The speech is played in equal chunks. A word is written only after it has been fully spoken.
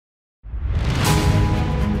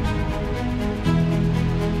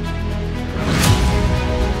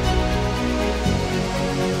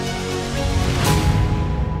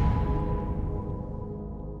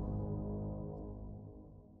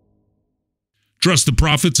Trust the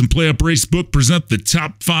Profits and PlayUp Racebook present the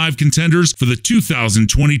top 5 contenders for the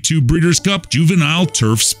 2022 Breeders' Cup Juvenile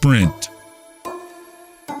Turf Sprint.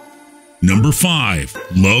 Number 5,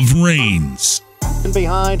 Love Reigns.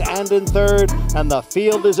 Behind and in third, and the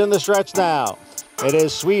field is in the stretch now. It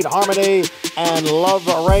is Sweet Harmony and Love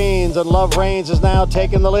Reigns, and Love Reigns is now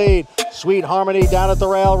taking the lead. Sweet Harmony down at the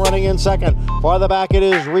rail, running in second. Farther back it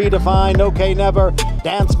is Redefined, OK Never,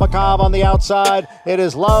 Dance Macabre on the outside. It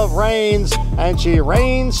is Love Reigns, and she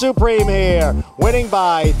reigns supreme here, winning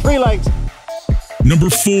by 3 lengths.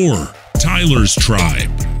 Number 4, Tyler's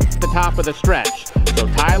Tribe. The top of the stretch. So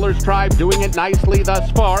Tyler's Tribe doing it nicely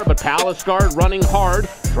thus far, but Palace Guard running hard,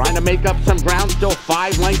 trying to make up some ground, still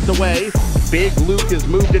 5 lengths away. Big Luke is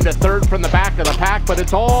moved into third from the back of the pack, but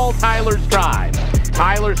it's all Tyler's Tribe.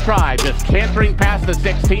 Tyler's Tribe just cantering past the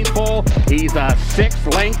 16th hole. He's a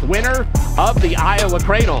 6-length winner of the Iowa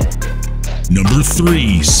Cradle. Number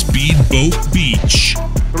 3, Speedboat Beach.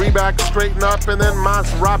 3 back, straighten up, and then Mas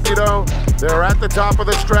Rapido. They're at the top of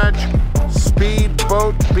the stretch.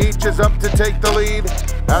 Speedboat Beach is up to take the lead.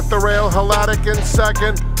 At the rail, Halatic in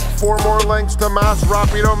second. 4 more lengths to Mas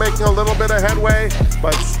Rapido, making a little bit of headway,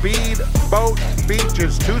 but Speedboat Beach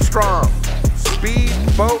is too strong.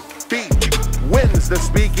 Speedboat Beach wins the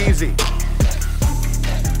Speakeasy.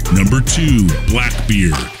 Number 2,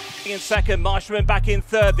 Blackbeard. In second, Marshman back in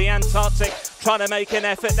third, the Antarctic trying to make an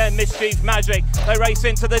effort, then Mischief Magic. They race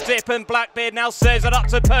into the dip and Blackbeard now says it up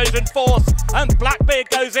to Persian Force, and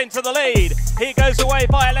Blackbeard goes into the lead. He goes away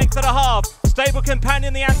by a length and a half. Stable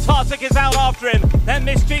Companion, the Antarctic, is out after him. Then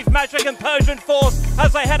Mischief Magic and Persian Force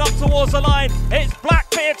as they head up towards the line. It's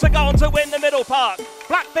Blackbeard to go on to win the middle part.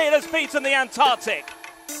 Blackbeard has beaten the Antarctic.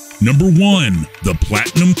 Number 1, the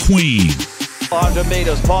Platinum Queen. 100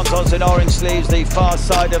 metres, Pontons in orange sleeves, the far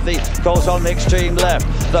side of the course on the extreme left.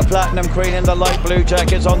 The Platinum Queen in the light blue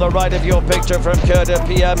jackets on the right of your picture from Curda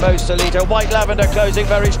Pierre Mosolito. White Lavender closing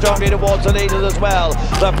very strongly towards the leaders as well.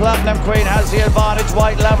 The Platinum Queen has the advantage.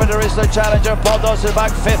 White Lavender is the challenger. Pontons is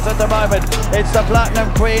back 5th at the moment. It's the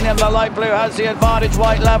Platinum Queen in the light blue has the advantage.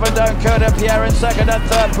 White Lavender and Curda Pierre in second and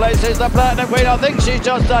third place is the Platinum Queen. I think she's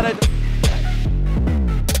just done it.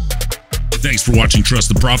 Thanks for watching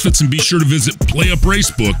Trust the Profits, and be sure to visit PlayUp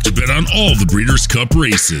Racebook to bet on all the Breeders' Cup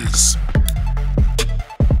races.